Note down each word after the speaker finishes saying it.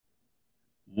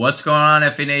What's going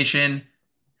on, FA Nation?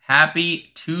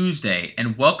 Happy Tuesday,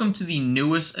 and welcome to the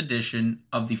newest edition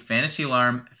of the Fantasy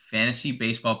Alarm Fantasy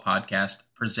Baseball Podcast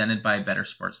presented by Better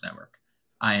Sports Network.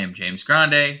 I am James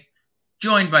Grande,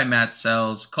 joined by Matt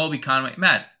Sells, Colby Conway.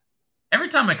 Matt, every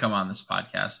time I come on this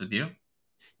podcast with you,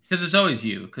 because it's always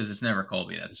you, because it's never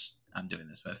Colby I'm doing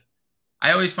this with,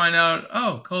 I always find out,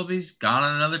 oh, Colby's gone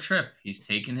on another trip. He's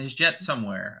taken his jet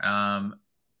somewhere.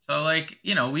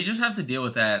 We just have to deal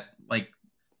with that,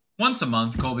 once a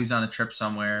month. Colby's on a trip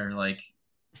somewhere,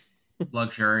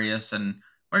 luxurious, and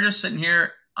we're just sitting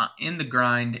here in the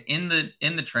grind, in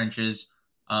the trenches.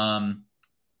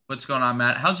 What's going on,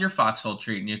 Matt? How's your foxhole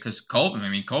treating you? Because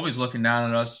Colby's looking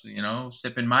down at us,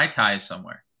 sipping Mai Tais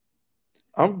somewhere.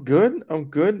 I'm good.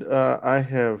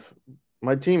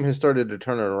 My team has started to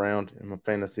turn it around in my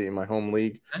fantasy, in my home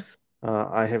league. Okay.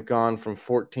 I have gone from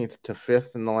 14th to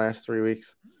 5th in the last 3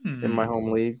 weeks in my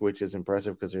home league, which is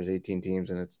impressive because there's 18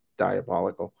 teams and it's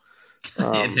diabolical.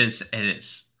 It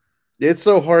is. It's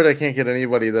so hard. I can't get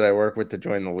anybody that I work with to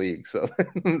join the league. So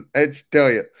I should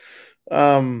tell you.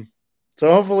 So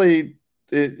hopefully,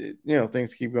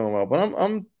 things keep going well. But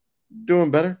I'm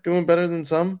doing better than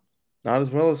some. Not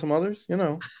as well as some others.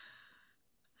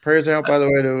 Prayers out, by the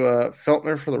way, to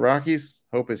Feltner for the Rockies.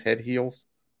 Hope his head heals.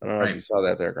 I don't know if you saw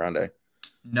that there, Grande.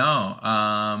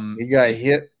 No. He got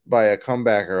hit by a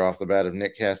comebacker off the bat of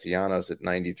Nick Castellanos at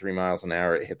 93 miles an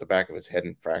hour. It hit the back of his head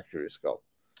and fractured his skull.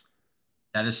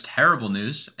 That is terrible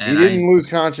news. And he didn't lose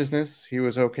consciousness. He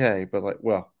was okay, but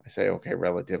I say okay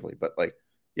relatively, but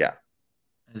yeah.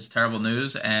 It's terrible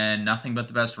news, and nothing but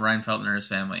the best for Ryan Feltner and his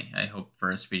family. I hope for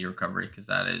a speedy recovery, because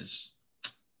that's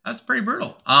pretty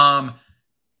brutal.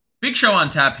 Big show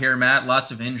on tap here, Matt. Lots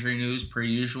of injury news per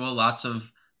usual. Lots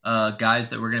of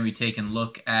guys that we're going to be taking a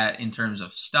look at in terms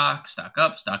of stock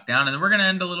up, stock down. And then we're going to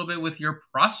end a little bit with your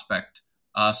prospect.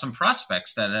 Some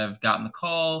prospects that have gotten the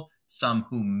call, some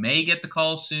who may get the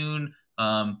call soon.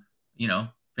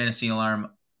 Fantasy Alarm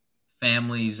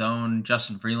family's own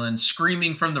Justin Freeland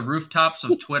screaming from the rooftops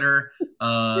of Twitter,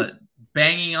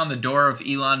 banging on the door of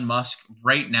Elon Musk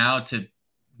right now to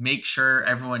make sure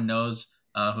everyone knows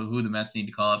who the Mets need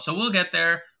to call up. So we'll get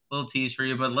there. A little tease for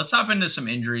you, but let's hop into some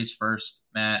injuries first,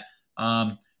 Matt.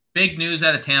 Big news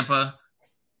out of Tampa,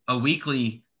 a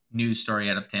weekly news story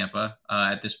out of Tampa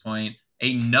at this point.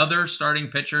 Another starting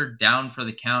pitcher down for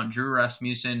the count, Drew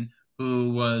Rasmussen,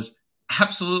 who was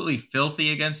absolutely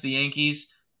filthy against the Yankees.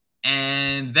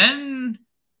 And then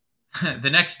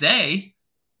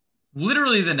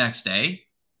literally the next day,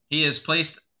 he is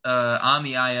placed on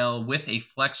the IL with a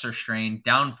flexor strain,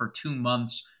 down for 2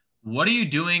 months. What are you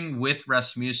doing with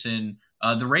Rasmussen?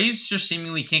 The Rays just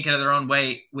seemingly can't get out of their own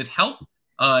way with health.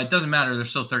 It doesn't matter. They're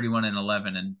still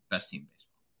 31-11 and best team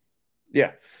baseball.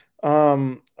 Yeah.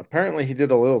 Apparently he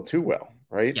did a little too well,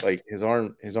 right? Yeah. Like his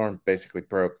arm basically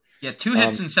broke. Yeah, 2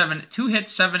 hits,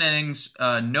 7 innings,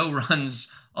 no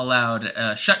runs allowed,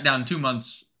 shut down 2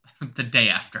 months the day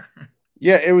after.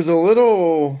 Yeah, it was a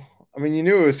little. I mean, you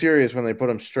knew it was serious when they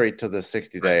put him straight to the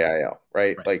 60-day IL,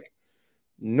 right? Like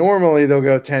normally they'll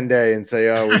go 10-day and say,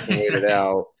 "Oh, we can wait it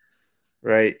out,"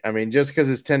 right? I mean, just because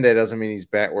it's 10-day doesn't mean he's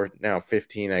back. We're now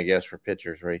 15, I guess, for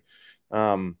pitchers, right?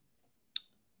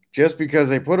 Just because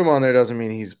they put him on there doesn't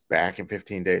mean he's back in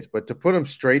 15 days. But to put him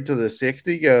straight to the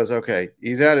 60 goes, okay,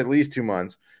 he's out at least 2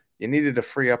 months. You needed to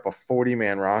free up a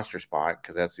 40-man roster spot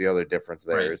because that's the other difference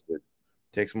there is that it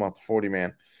takes him off the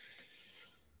 40-man.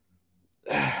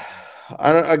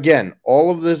 Again,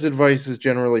 all of this advice is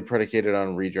generally predicated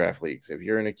on redraft leagues. If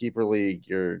you're in a keeper league,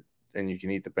 and you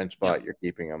can eat the bench spot, you're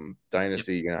keeping them.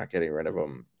 Dynasty, you're not getting rid of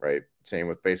them, right? Same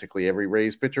with basically every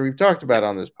Rays pitcher we've talked about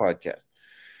on this podcast.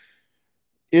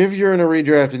 If you're in a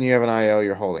redraft and you have an IL,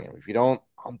 you're holding him. If you don't,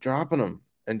 I'm dropping him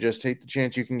and just take the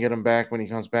chance you can get him back when he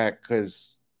comes back.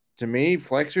 Because to me,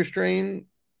 flexor strain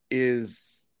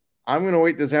is I'm going to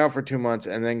wait this out for 2 months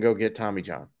and then go get Tommy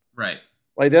John. Right.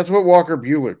 Like that's what Walker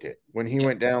Buehler did when he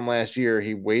went down last year.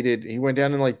 He waited. He went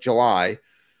down in July,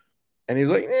 and he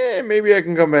was like, maybe I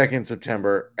can come back in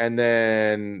September. And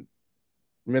then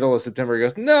middle of September, he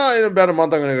goes, no, in about a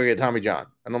month, I'm going to go get Tommy John.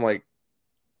 And I'm like,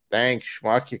 thanks,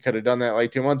 Schmuck. You could have done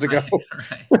that 2 months ago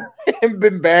and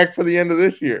been back for the end of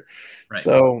this year. Right.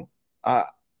 So I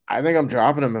think I'm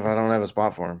dropping him if I don't have a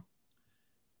spot for him.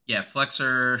 Yeah,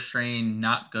 flexor strain,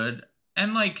 not good.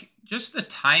 And just the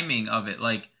timing of it,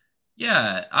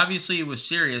 obviously it was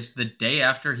serious the day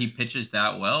after he pitches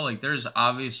that well. There's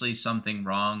obviously something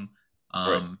wrong.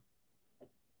 Right.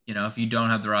 If you don't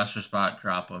have the roster spot,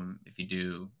 drop him. If you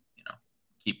do,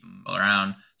 keep him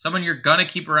around. Someone you're going to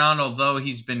keep around, although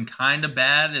he's been kind of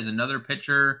bad, is another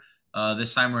pitcher.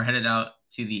 This time we're headed out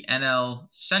to the NL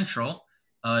Central.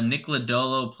 Nick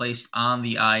Lodolo placed on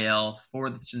the IL for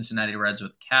the Cincinnati Reds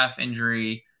with calf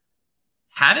injury.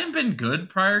 Hadn't been good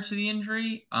prior to the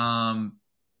injury,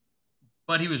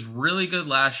 but he was really good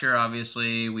last year.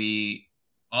 Obviously, we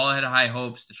all had high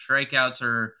hopes. The strikeouts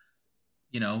are,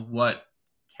 what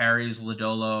carries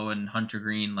Lodolo and Hunter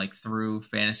Green like through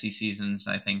fantasy seasons.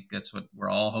 I think that's what we're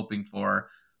all hoping for.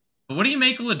 But what do you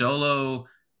make of Lodolo?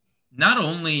 Not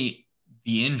only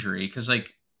the injury, because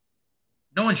like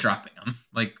no one's dropping him.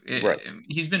 Like Right.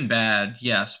 he's been bad,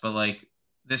 yes, but like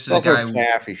this It's is a also guy, a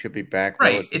calf. He should be back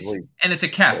right? relatively It's a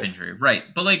calf quick. injury, right?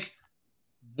 But like,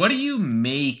 what do you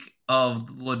make of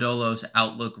Lodolo's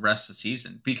outlook rest of the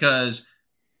season? Because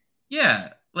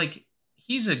yeah, like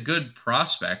he's a good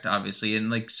prospect, obviously, and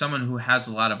like someone who has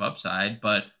a lot of upside,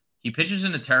 but he pitches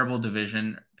in a terrible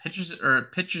division, pitches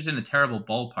in a terrible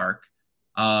ballpark.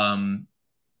 Um,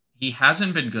 he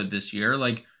hasn't been good this year.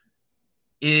 Like,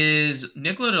 is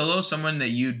Nick Lodolo someone that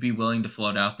you'd be willing to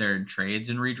float out there in trades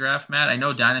and redraft, Matt? I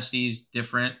know Dynasty's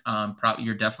different.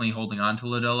 You're definitely holding on to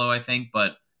Lodolo, I think,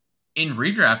 but in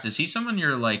redraft, is he someone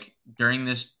you're like during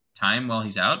this time while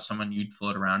he's out, someone you'd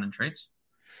float around in trades?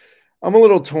 I'm a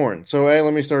little torn. So, hey,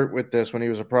 let me start with this. When he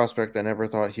was a prospect, I never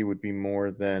thought he would be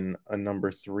more than a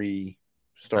number 3 Okay.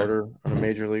 starter on a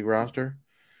major league roster.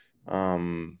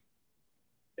 Um,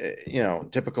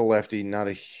 typical lefty, not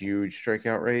a huge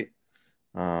strikeout rate.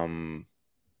 Um,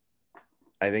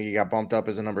 I think he got bumped up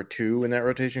as a number 2 in that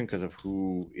rotation because of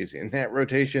who is in that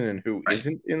rotation and who Right.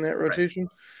 isn't in that Right. rotation.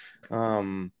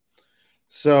 Um,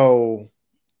 so,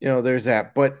 there's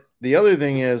that. But the other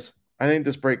thing is, I think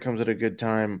this break comes at a good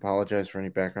time. Apologize for any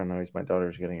background noise. My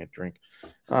daughter's getting a drink.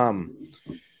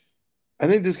 I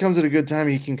think this comes at a good time.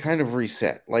 He can kind of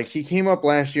reset. Like he came up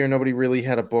last year, nobody really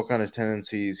had a book on his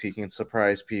tendencies. He can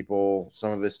surprise people.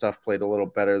 Some of his stuff played a little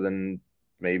better than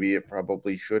maybe it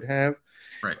probably should have.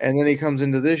 Right. And then he comes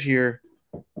into this year,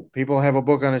 people have a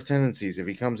book on his tendencies. If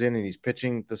he comes in and he's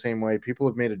pitching the same way, people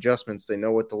have made adjustments. They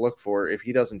know what to look for. If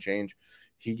he doesn't change,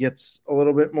 he gets a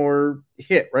little bit more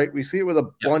hit, right? We see it with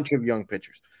a Yep. bunch of young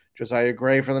pitchers. Josiah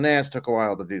Gray for the Nats took a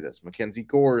while to do this. Mackenzie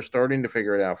Gore is starting to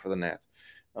figure it out for the Nats.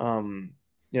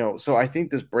 So I think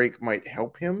this break might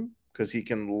help him because he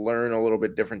can learn a little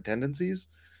bit different tendencies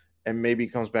and maybe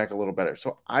comes back a little better.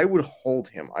 So I would hold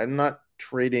him. I'm not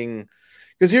trading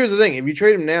because here's the thing: if you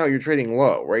trade him now, you're trading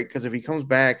low, right? Because if he comes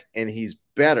back and he's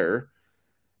better,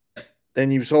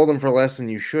 then you've sold him for less than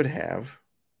you should have.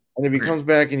 And if he Agreed. comes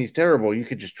back and he's terrible, you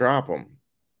could just drop him.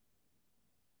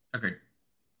 Agreed.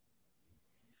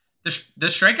 The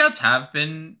strikeouts have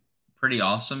been pretty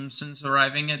awesome since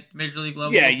arriving at major league Yeah,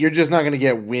 level. you're just not going to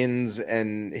get wins,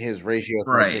 and his ratios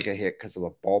might take Right. a hit because of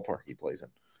the ballpark he plays in.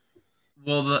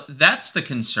 Well, that's the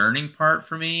concerning part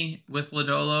for me with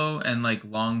Lodolo and like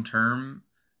long term.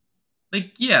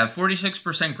 Like, yeah,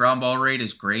 46% ground ball rate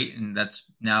is great, and that's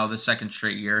now the second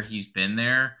straight year he's been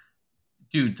there.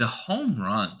 Dude, the home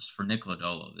runs for Nick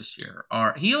Lodolo this year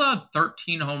are he allowed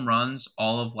 13 home runs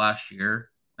all of last year,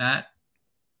 Matt.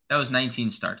 That was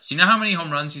 19 starts. Do you know how many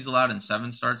home runs he's allowed in 7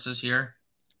 starts this year?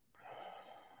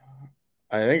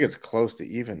 I think it's close to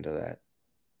even to that.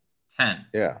 10.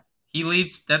 Yeah. He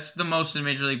leads. That's the most in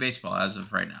Major League Baseball as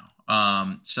of right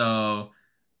now. So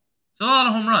it's a lot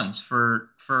of home runs for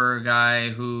a guy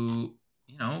who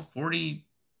 47%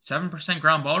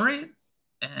 ground ball rate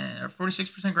or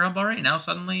 46% ground ball rate. Now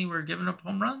suddenly we're giving up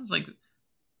home runs. Like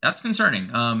that's concerning.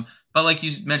 But like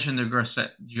you mentioned the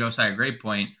Josiah Gray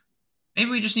point,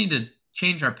 maybe we just need to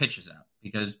change our pitches out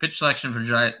because pitch selection for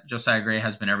Josiah Gray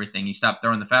has been everything. He stopped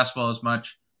throwing the fastball as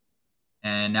much,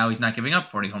 and now he's not giving up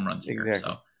 40 home runs a year.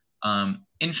 Exactly. So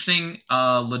interesting.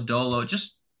 Lodolo,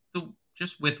 just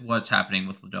with what's happening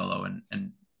with Lodolo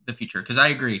and the future, because I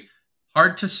agree,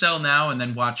 hard to sell now and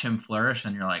then watch him flourish,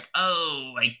 and you're like,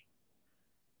 oh, like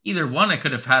either one, I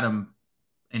could have had him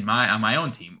on my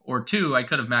own team, or two, I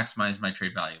could have maximized my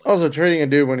trade value later. Also, trading a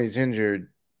dude when he's injured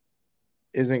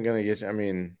isn't going to get you. I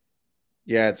mean,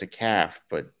 yeah, it's a calf,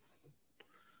 but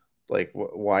like,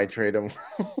 why trade him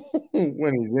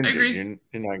when he's I injured? agree.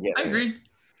 You're not I getting it. agree.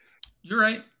 You're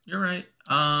right. You're right.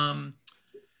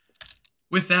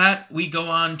 With that, we go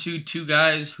on to two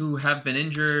guys who have been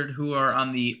injured, who are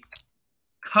on the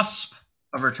cusp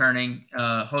of returning.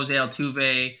 Jose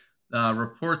Altuve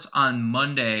reports on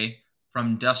Monday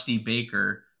from Dusty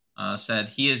Baker said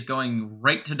he is going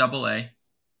right to Double A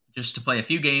just to play a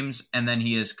few games, and then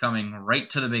he is coming right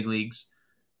to the big leagues.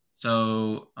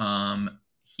 So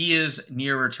he is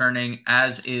near returning,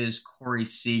 as is Corey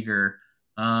Seager.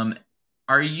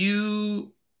 Are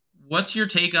you? What's your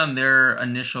take on their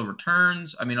initial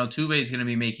returns? I mean, Altuve is going to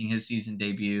be making his season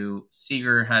debut.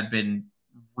 Seager had been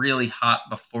really hot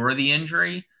before the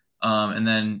injury, and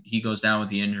then he goes down with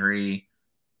the injury.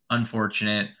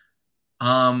 Unfortunate.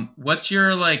 What's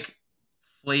your like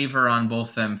flavor on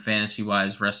both them fantasy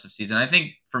wise rest of season? I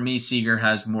think for me, Seager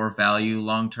has more value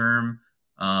long term.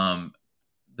 Um,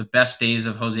 the best days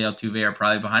of Jose Altuve are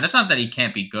probably behind. It's not that he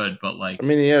can't be good, but I like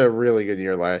mean, he had a really good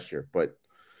year last year, but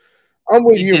I'm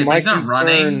with he you. did, but he's not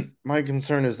running. My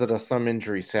concern is that a thumb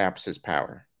injury saps his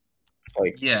power.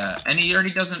 Like, Yeah, and he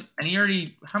already doesn't. And he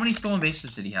already. How many stolen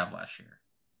bases did he have last year?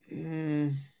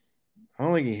 mm, I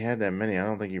don't think he had that many. I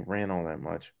don't think he ran all that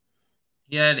much.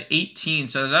 He had 18.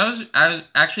 So I was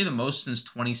actually the most since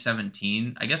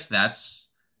 2017. I guess that's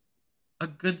a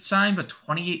good sign. But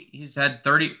 28. He's had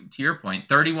 30. To your point,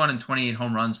 31 and 28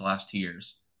 home runs the last 2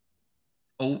 years.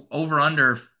 Over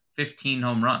under 15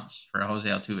 home runs for Jose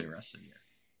Altuve rest of the year.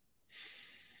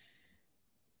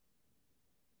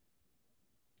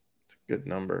 It's a good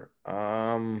number.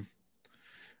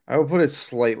 I would put it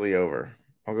slightly over.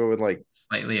 I'll go with like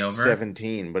Slightly over.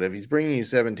 17. But if he's bringing you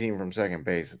 17 from second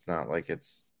base, it's not like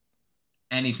it's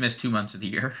And he's missed 2 months of the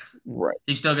year. right.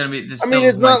 He's still going to be. This I mean, still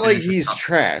it's might not like finish he's top.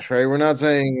 trash, right? We're not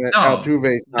saying that No,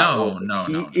 Altuve's not worth no, it. no,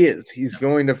 He no, no, is. He's no.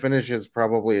 going to finish as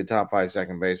probably a top five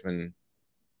second baseman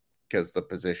because the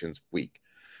position's weak.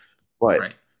 But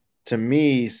Right, to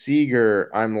me,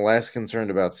 Seager, I'm less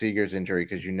concerned about Seager's injury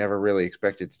because you never really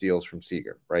expected steals from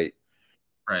Seager, right?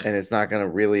 right. And it's not going to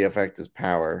really affect his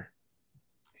power.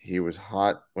 He was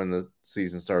hot when the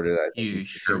season started. I think he You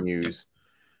sure? Yep. continues.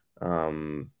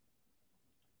 Um,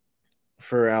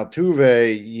 for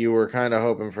Altuve, you were kind of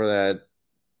hoping for that,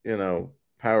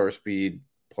 power speed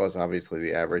plus obviously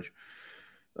the average.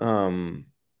 Um,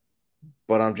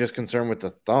 but I'm just concerned with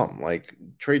the thumb. Like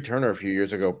Trey Turner a few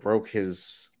years ago broke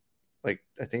his, like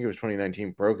I think it was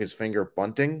 2019, broke his finger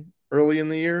bunting early in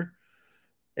the year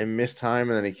and missed time,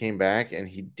 and then he came back and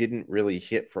he didn't really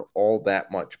hit for all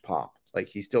that much pop. Like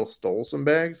he still stole some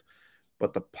bags,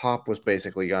 but the pop was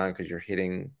basically gone because you're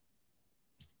hitting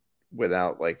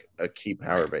without like a key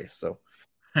power Right. base. So,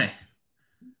 Right.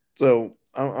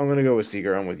 I'm gonna go with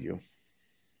Seager. I'm with you.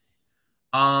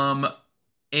 Um,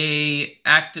 a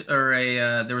act or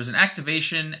a there was an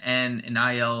activation and an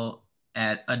IL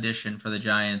at addition for the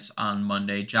Giants on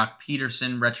Monday. Jock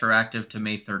Peterson retroactive to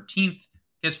May 13th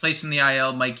gets placed in the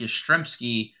IL. Mike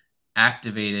Yastrzemski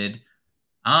activated.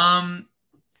 Um,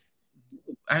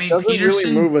 I mean Doesn't really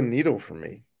Peterson move a needle for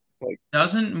me. Like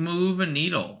doesn't move a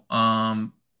needle.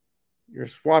 you're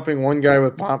swapping one guy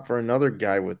with pop for another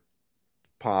guy with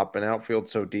pop, and outfield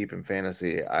so deep in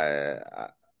fantasy.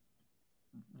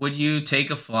 Would you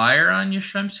take a flyer on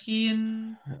Yastrzemski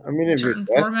in I mean, if you're certain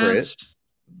desperate, formats?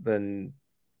 then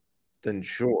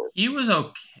sure. He was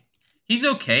okay. He's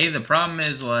okay. The problem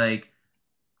is like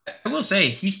I will say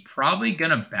he's probably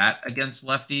gonna bat against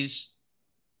lefties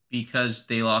because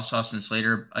they lost Austin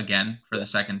Slater again for the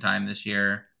second time this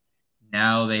year.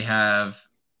 Now they have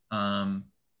um,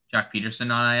 Jack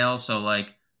Peterson on IL, so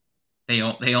like they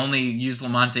only use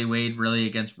Lamonte Wade really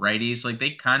against righties. Like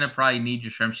they kind of probably need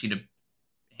Yastrzemski to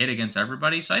hit against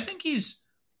everybody. So I think he's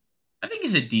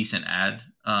a decent ad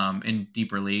in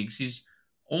deeper leagues. He's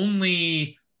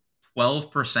only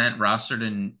 12% rostered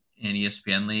in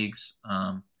ESPN leagues.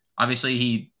 Obviously,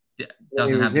 he He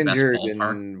doesn't was have the best injured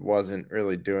ballpark. and wasn't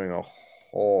really doing a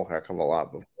whole heck of a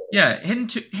lot before. Yeah, hitting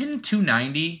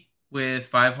 290 with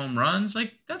 5 home runs,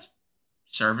 like that's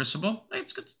serviceable.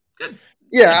 It's good. Good. It's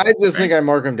Yeah, good, I just think right? I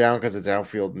mark him down because it's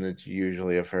outfield and it's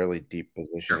usually a fairly deep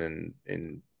position Sure.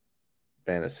 in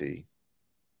fantasy.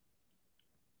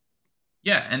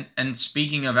 Yeah, and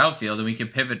speaking of outfield, and we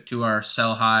could pivot to our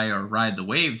sell high or ride the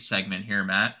wave segment here,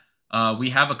 Matt. We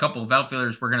have a couple of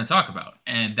outfielders we're going to talk about,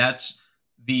 and that's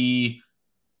the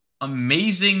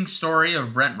amazing story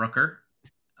of Brent Rooker,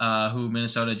 who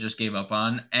Minnesota just gave up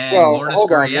on, and Well, Lourdes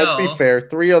hold on. Let's be Gurriel. fair.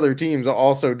 Three other teams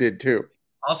also did too.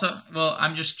 Also, well,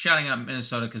 I'm just shouting out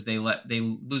Minnesota because they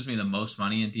lose me the most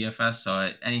money in DFS.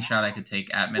 So any shot I could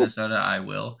take at Minnesota, I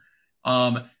will.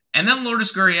 And then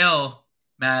Lourdes Gurriel,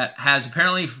 Matt, has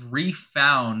apparently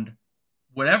refound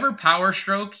whatever power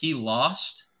stroke he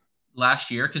lost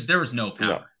last year because there was no No.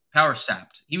 power. Power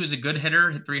sapped. He was a good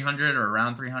hitter, hit 300 or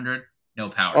around 300. No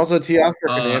power. Also, Teoscar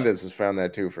Uh, Hernandez has found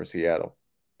that too for Seattle.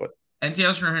 But and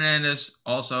Teoscar Hernandez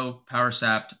also power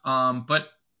sapped. But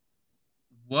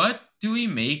what do we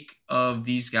make of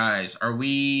these guys? Are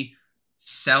we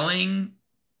selling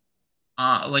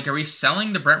are we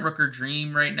selling the Brent Rooker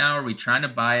dream right now? Are we trying to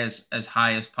buy as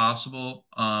high as possible?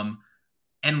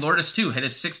 And Lourdes too hit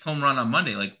his sixth home run on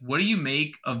Monday. Like, what do you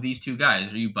make of these two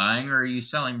guys? Are you buying or are you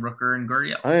selling Rooker and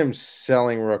Gurriel? I am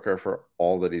selling Rooker for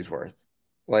all that he's worth.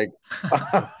 Like,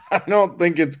 I don't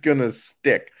think it's gonna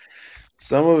stick.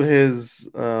 Some of his,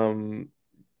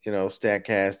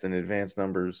 Statcast and advanced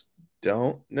numbers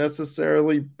don't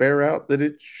necessarily bear out that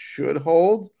it should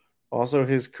hold. Also,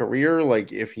 his career,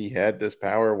 like, if he had this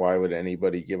power, why would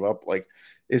anybody give up? Like,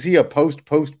 is he a post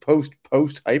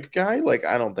hype guy? Like,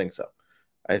 I don't think so.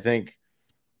 I think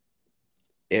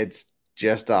it's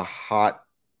just a hot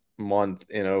month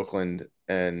in Oakland,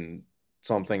 and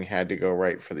something had to go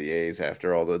right for the A's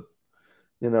after all the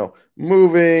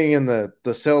moving and the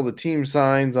sell the team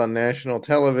signs on national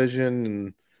television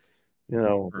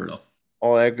and Brutal.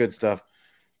 all that good stuff.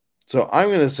 So I'm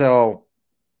gonna sell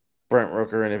Brent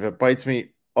Rooker, and if it bites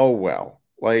me, oh well.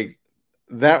 Like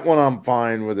that one, I'm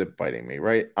fine with it biting me,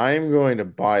 right? I'm going to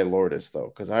buy Lourdes though,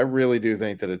 because I really do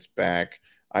think that it's back.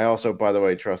 I also, by the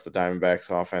way, trust the Diamondbacks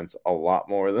offense a lot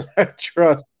more than I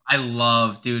trust.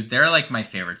 Dude, they're like my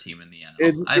favorite team in the NL.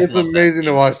 It's I it's love that amazing to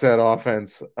team. watch that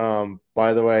offense.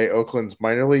 By the way, Oakland's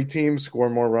minor league teams score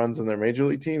more runs than their major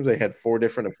league teams. They had four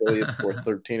different affiliates score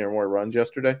 13 or more runs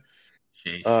yesterday.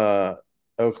 Sheesh. Uh,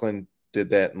 Oakland did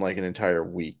that in like an entire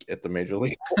week at the major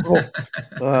league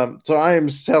level. So I am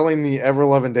selling the ever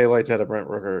loving daylights out of Brent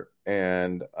Rooker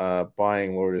and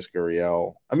buying Lourdes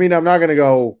Gurriel. I mean, I'm not going to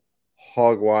go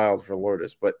hog wild for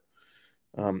Lourdes, but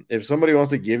if somebody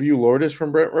wants to give you Lourdes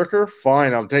from Brent Rooker,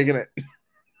 fine, I'm taking it.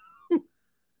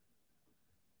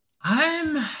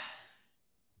 I'm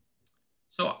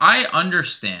so I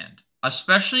understand,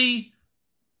 especially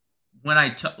when I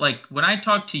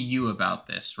talk to you about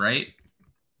this, right?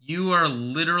 You are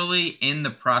literally in the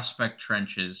prospect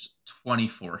trenches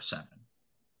 24/7.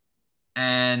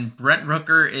 And Brent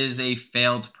Rooker is a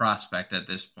failed prospect at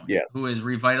this point Yeah. who is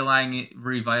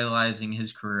revitalizing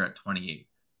his career at 28.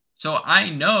 So I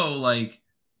know, like,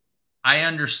 I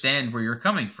understand where you're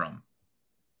coming from.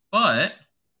 But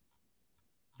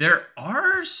there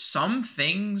are some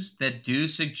things that do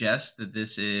suggest that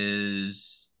this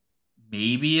is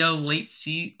maybe he's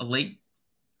a late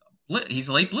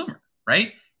bloomer,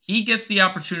 right? He gets the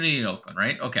opportunity in Oakland,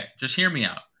 right? Okay, just hear me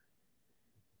out.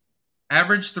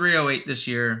 Average 308 this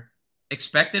year,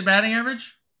 expected batting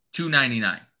average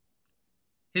 299.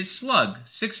 His slug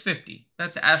 650.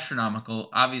 That's astronomical.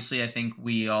 Obviously, I think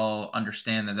we all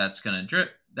understand that that's going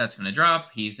to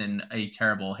drop. He's in a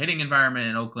terrible hitting environment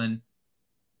in Oakland.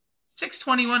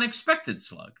 621 expected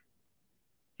slug.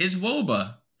 His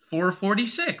WOBA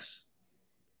 446.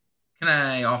 Can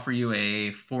I offer you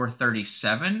a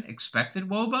 437 expected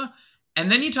WOBA?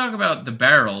 And then you talk about the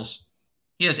barrels.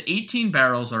 He has 18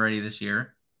 barrels already this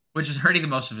year, which is already the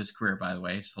most of his career, by the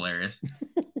way. It's hilarious.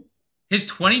 His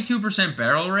 22%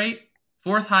 barrel rate,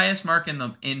 fourth highest mark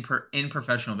in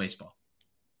professional baseball.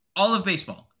 All of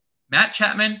baseball. Matt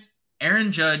Chapman,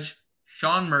 Aaron Judge,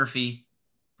 Sean Murphy,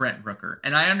 Brent Rooker.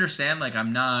 And I understand,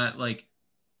 I'm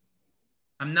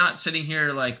not sitting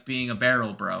here like being a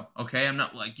barrel bro. Okay, I'm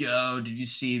not like, yo, did you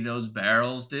see those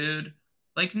barrels, dude?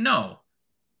 Like, no.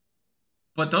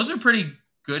 But those are pretty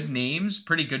good names,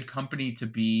 pretty good company to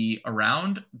be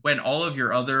around when all of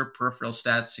your other peripheral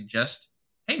stats suggest,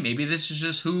 hey, maybe this is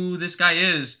just who this guy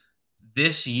is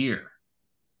this year.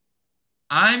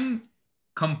 I'm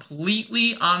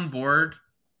completely on board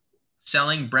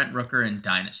selling Brent Rooker in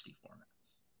dynasty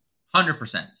formats.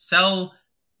 100%. Sell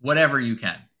whatever you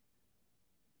can.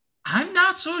 I'm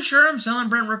not so sure I'm selling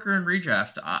Brent Rooker in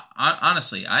redraft.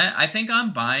 Honestly, I think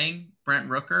I'm buying Brent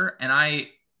Rooker, and I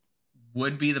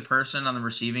would be the person on the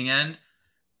receiving end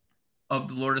of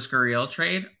the Lourdes Gurriel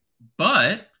trade.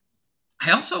 But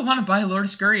I also want to buy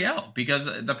Lourdes Gurriel because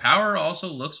the power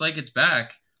also looks like it's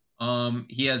back.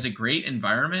 He has a great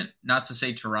environment. Not to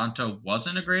say Toronto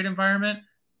wasn't a great environment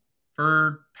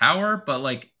for power, but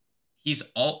like he's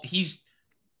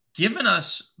given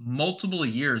us multiple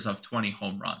years of 20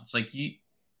 home runs. Like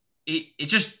it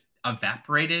just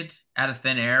evaporated out of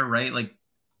thin air, right? Like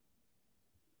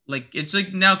it's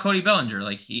like now Cody Bellinger,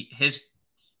 like his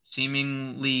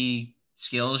seemingly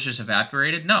skills just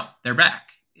evaporated. No, they're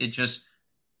back. It just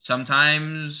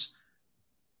sometimes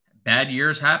bad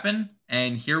years happen,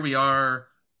 and here we are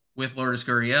with Lourdes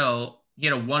Gurriel. He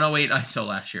had a 108 ISO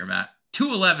last year, Matt.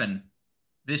 211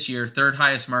 this year, third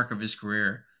highest mark of his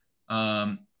career.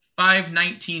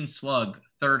 519 slug,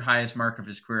 third highest mark of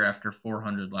his career after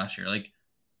 400 last year. Like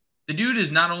the dude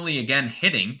is not only again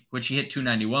hitting, which he hit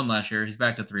 291 last year, he's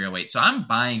back to 308. So I'm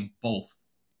buying both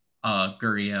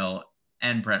Gurriel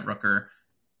and Brent Rooker.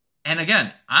 And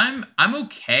again, I'm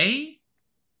okay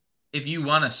if you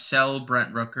want to sell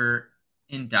Brent Rooker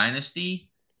in Dynasty.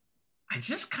 I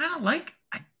just kind of I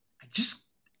just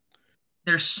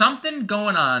there's something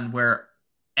going on where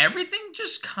everything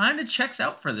just kind of checks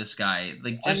out for this guy.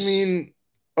 Like I just mean,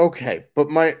 Okay, but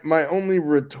my only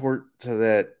retort to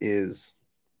that is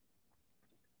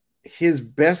his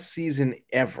best season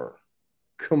ever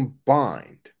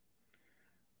combined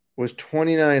was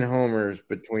 29 homers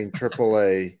between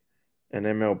AAA and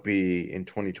MLB in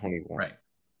 2021, Right,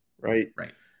 right?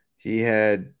 right, He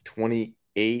had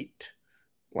 28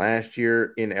 last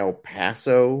year in El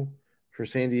Paso for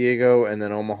San Diego and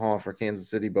then Omaha for Kansas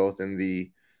City, both in the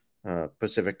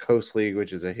Pacific Coast League,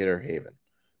 which is a hitter haven.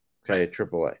 Okay, right. at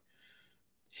AAA.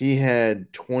 He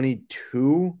had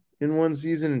 22 in one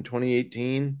season in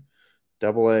 2018,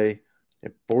 double A,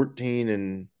 at 14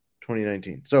 in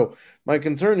 2019. So my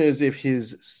concern is if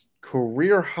his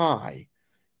career high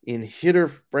in hitter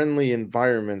friendly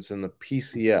environments in the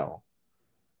PCL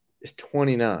is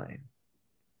 29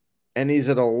 and he's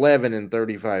at 11 in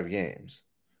 35 games.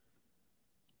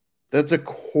 That's a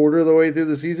quarter of the way through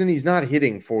the season. He's not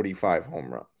hitting 45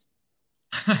 home runs.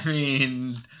 I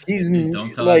mean, He's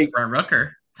don't tell that to like Brent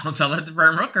Rooker. Don't tell that to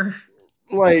Brent Rooker.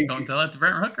 like Don't tell that to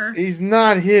Brent Rooker. he's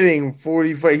not hitting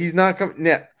 45. He's not coming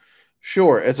net.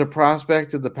 Sure, as a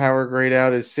prospect, if the power grade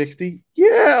out is 60,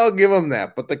 yeah, I'll give him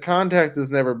that. But the contact has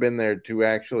never been there to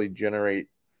actually generate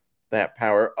that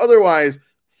power. Otherwise,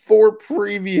 four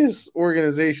previous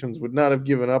organizations would not have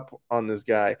given up on this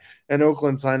guy, and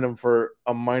Oakland signed him for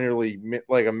a minor league,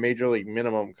 like a major league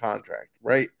minimum contract,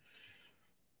 right?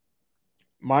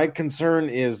 My concern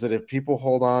is that if people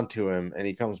hold on to him and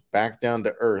he comes back down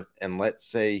to earth, and let's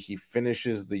say he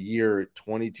finishes the year at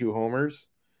 22 homers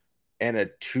and a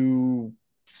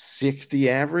 260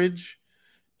 average,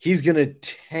 he's going to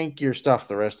tank your stuff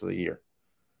the rest of the year.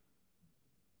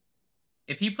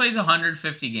 If he plays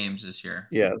 150 games this year,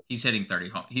 Yeah, he's hitting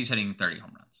 30 he's hitting 30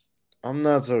 home runs. I'm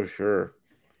not so sure.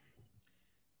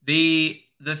 The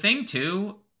thing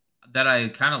too that I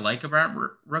kind of like about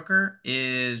Rooker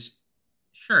is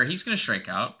sure he's going to strike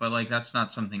out, but like that's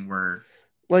not something we're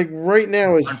Like right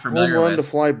now, his home unfamiliar run to with.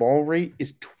 fly ball rate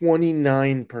is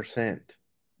 29%.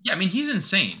 Yeah, I mean he's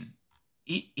insane.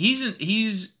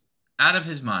 He's out of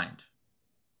his mind.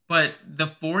 But the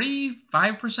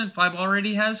 45% fly ball rate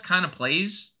he has kind of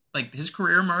plays like his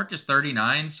career mark is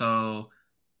 39, so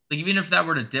like even if that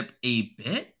were to dip a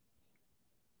bit,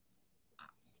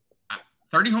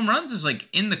 30 home runs is like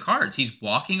in the cards. He's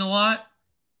walking a lot.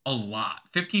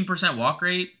 15% walk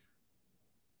rate.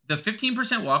 The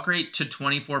 15% walk rate to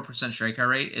 24% strikeout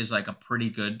rate is like a pretty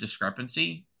good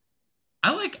discrepancy.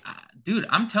 I like, dude,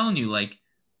 I'm telling you, like,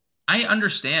 I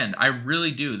understand. I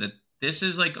really do that this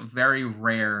is like a very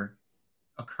rare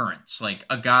occurrence. Like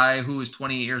a guy who is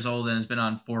 28 years old and has been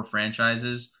on four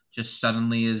franchises just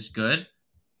suddenly is good.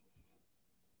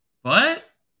 But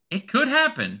it could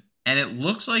happen. And it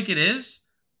looks like it is.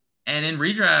 And in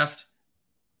redraft,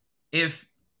 if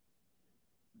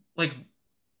like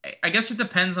I guess it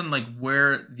depends on like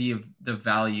where the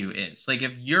value is. Like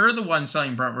if you're the one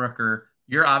selling Brent Rooker,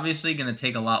 you're obviously going to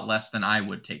take a lot less than I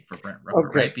would take for Brent Rooker,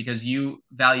 Okay, right? Because you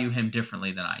value him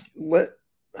differently than I do. let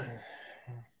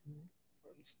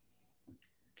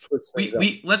switch things up.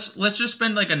 We let's just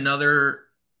spend like another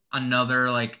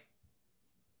like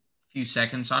few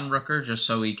seconds on Rooker just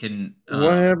so we can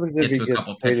What happens if get he to a gets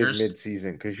couple traded pitchers.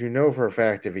 mid-season? Because you know for a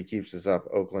fact if he keeps this up,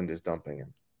 Oakland is dumping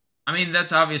him. I mean,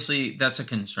 that's a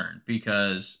concern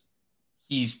because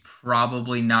he's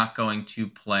probably not going to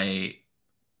play.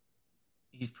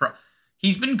 He's pro.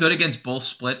 He's been good against both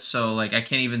splits, so like I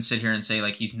can't even sit here and say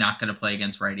like he's not going to play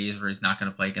against righties or he's not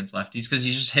going to play against lefties because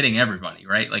he's just hitting everybody,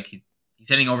 right? Like he's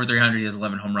hitting over 300. He has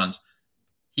 11 home runs.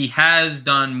 He has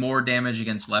done more damage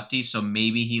against lefties, so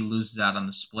maybe he loses out on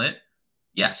the split.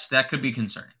 Yes, that could be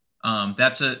concerning. And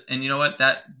you know what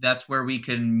that's where we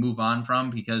can move on from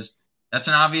because that's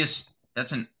an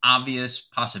obvious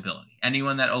possibility.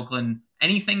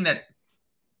 Anything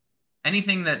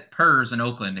that purrs in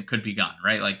Oakland, it could be gone,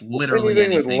 right? Like literally Anything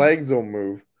with anything. legs will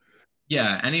move.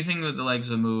 Yeah, anything with the legs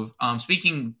will move.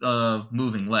 Speaking of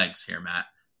moving legs here, Matt,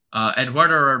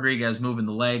 Eduardo Rodriguez moving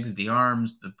the legs, the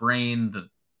arms, the brain.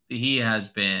 He has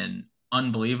been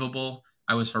unbelievable.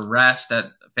 I was harassed at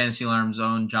Fantasy Alarm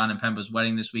Zone, John and Pemba's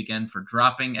wedding this weekend for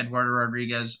dropping Eduardo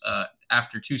Rodriguez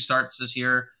after two starts this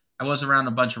year. I was around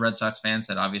a bunch of Red Sox fans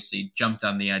that obviously jumped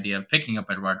on the idea of picking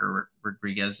up Eduardo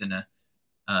Rodriguez in a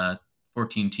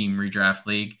 14-team redraft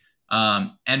league.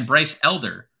 And Bryce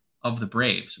Elder of the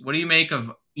Braves. What do you make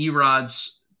of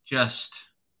Erod's just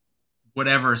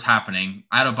whatever is happening,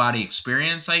 out of body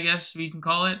experience, I guess we can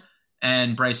call it,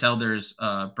 and Bryce Elder's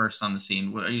burst on the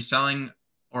scene? Are you selling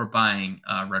or buying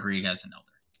Rodriguez and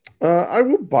Elder? I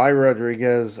would buy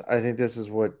Rodriguez. I think this is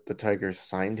what the Tigers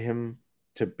signed him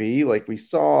to be. Like we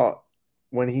saw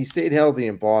when he stayed healthy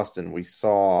in Boston, we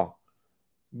saw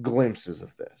glimpses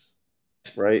of this,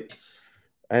 right? Yes.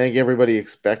 I think everybody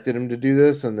expected him to do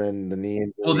this, and then the knee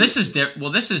Well, injury.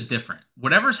 this is different.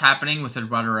 Whatever's happening with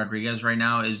Eduardo Rodriguez right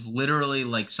now is literally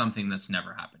like something that's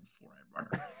never happened before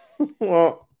Eduardo.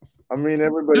 Well, I mean, Dude,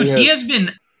 everybody he has. has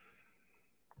been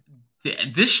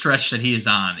this stretch that he is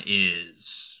on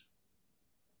is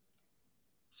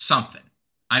something.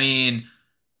 I mean,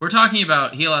 we're talking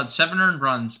about he allowed 7 earned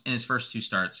runs in his first 2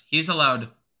 starts. He's allowed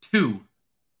two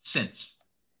since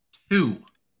two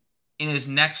in his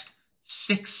next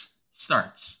 6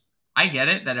 starts. I get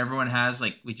it that everyone has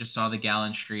like we just saw the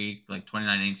Gallon streak, like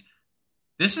 29 innings.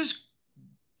 This is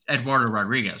Eduardo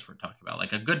Rodriguez we're talking about,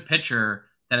 like a good pitcher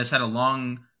that has had a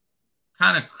long,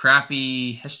 kind of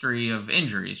crappy history of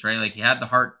injuries, right? Like he had the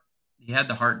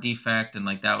heart defect, and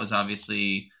like that was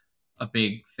obviously a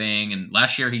big thing. And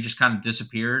last year he just kind of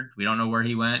disappeared. We don't know where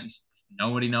he went.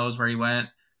 Nobody knows where he went.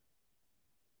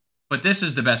 But this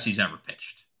is the best he's ever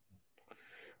pitched.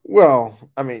 Well,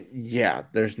 I mean, yeah,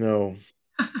 there's no.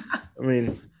 I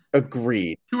mean,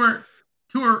 agreed. Tour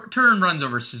turn runs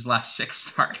over his last 6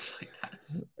 starts. Like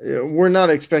that's We're not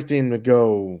expecting him to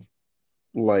go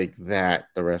like that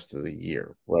the rest of the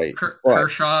year, right? But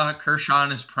Kershaw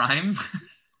in his prime.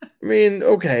 I mean,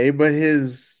 okay, but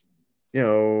his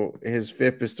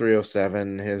FIP is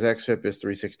 307, his XFIP is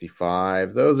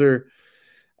 365. Those are,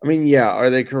 I mean, yeah, are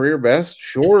they career best?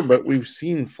 Sure, but we've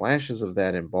seen flashes of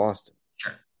that in Boston,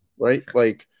 Sure, right? sure.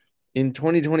 Like in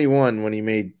 2021 when he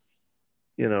made,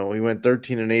 he went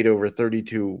 13-8 over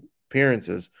 32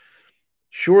 appearances.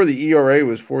 Sure, the ERA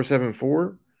was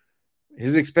 4.74.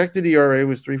 His expected ERA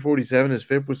was 3.47. His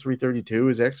FIP was 3.32.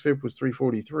 His XFIP was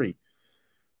 3.43.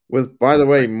 With, by the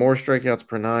way, Right. more strikeouts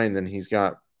per nine than he's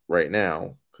got right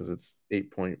now because it's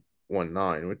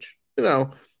 8.19, which,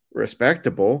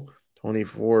 respectable.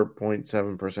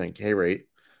 24.7% K rate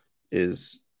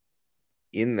is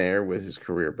in there with his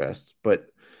career best. But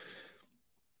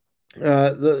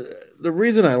the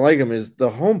reason I like him is the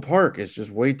home park is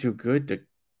just way too good to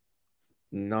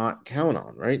not count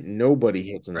on, right? Nobody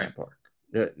hits in Right. that park.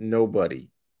 Nobody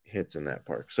hits in that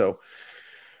park. So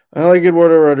I like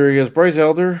Eduardo Rodriguez. Bryce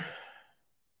Elder,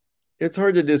 it's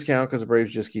hard to discount because the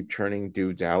Braves just keep churning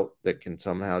dudes out that can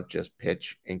somehow just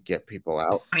pitch and get people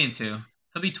out. 20-2.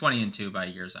 He'll be 20-2 by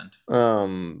year's end.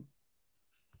 Um,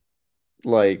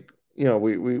 like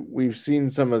we've seen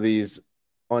some of these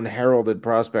unheralded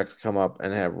prospects come up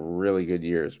and have really good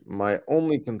years. My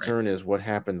only Right. concern is what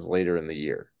happens later in the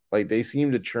year. Like they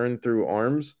seem to churn through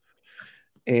arms,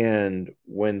 and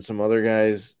when some other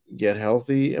guys get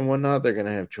healthy and whatnot, they're going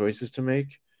to have choices to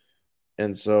make.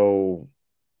 And so,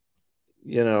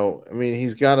 I mean,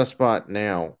 he's got a spot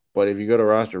now, but if you go to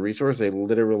roster resource, they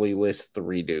literally list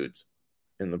 3 dudes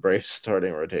in the Braves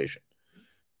starting rotation: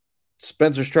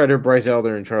 Spencer Strider, Bryce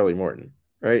Elder, and Charlie Morton.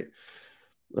 Right?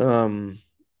 Um,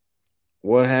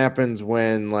 what happens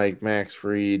when like Max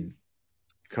Fried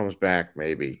comes back?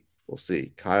 Maybe we'll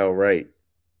see. Kyle Wright,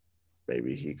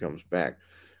 maybe he comes back.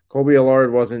 Colby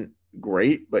Allard wasn't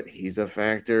great, but he's a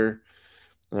factor.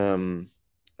 I don't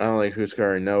think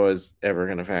Huskar and Noah's ever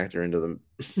going to factor into the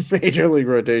major league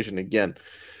rotation again.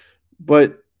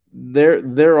 But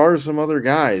there are some other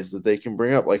guys that they can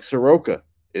bring up. Like Soroka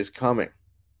is coming,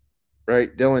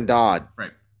 right? Dylan Dodd,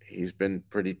 Right. he's been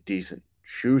pretty decent.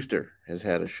 Schuster has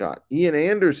had a shot. Ian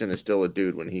Anderson is still a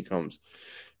dude when he comes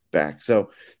back.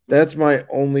 So that's my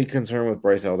only concern with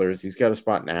Bryce Elder is he's got a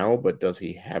spot now, but does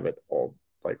he have it all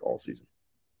season?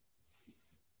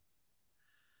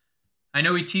 I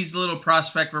know we teased a little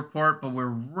prospect report, but we're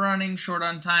running short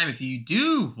on time. If you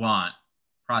do want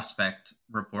prospect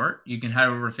report, you can head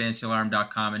over to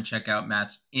fantasyalarm.com and check out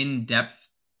Matt's in-depth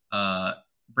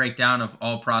breakdown of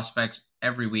all prospects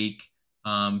every week.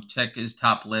 Check his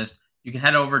top list. You can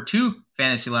head over to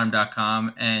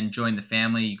fantasyalarm.com and join the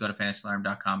family. You go to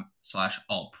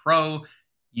fantasyalarm.com/all-pro.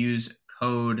 Use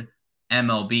code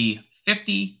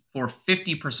MLB50 for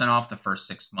 50% off the first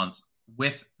 6 months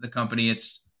with the company.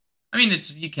 It's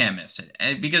you can't miss it.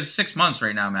 And because 6 months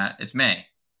right now, Matt, it's May.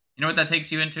 You know what that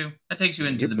takes you into? That takes you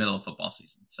into Yep. the middle of football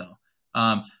season. So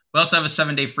we also have a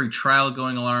 7-day free trial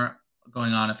going on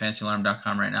at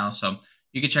fantasyalarm.com right now. So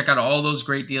you can check out all those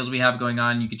great deals we have going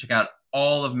on. You can check out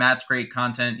all of Matt's great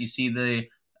content. You see the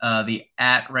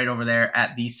at right over there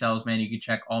at the salesman. You can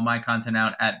check all my content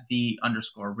out at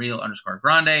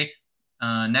the_real_grande.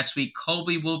 Next week,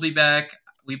 Colby will be back.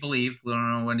 We believe. We don't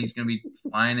know when he's going to be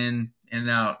flying in and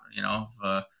out,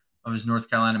 of his North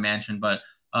Carolina mansion. But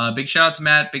big shout out to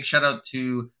Matt. Big shout out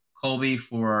to Colby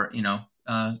for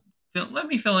let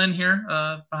me fill in here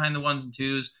behind the ones and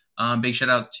twos. Big shout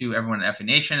out to everyone at F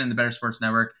Nation and the Better Sports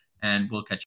Network, and we'll catch you.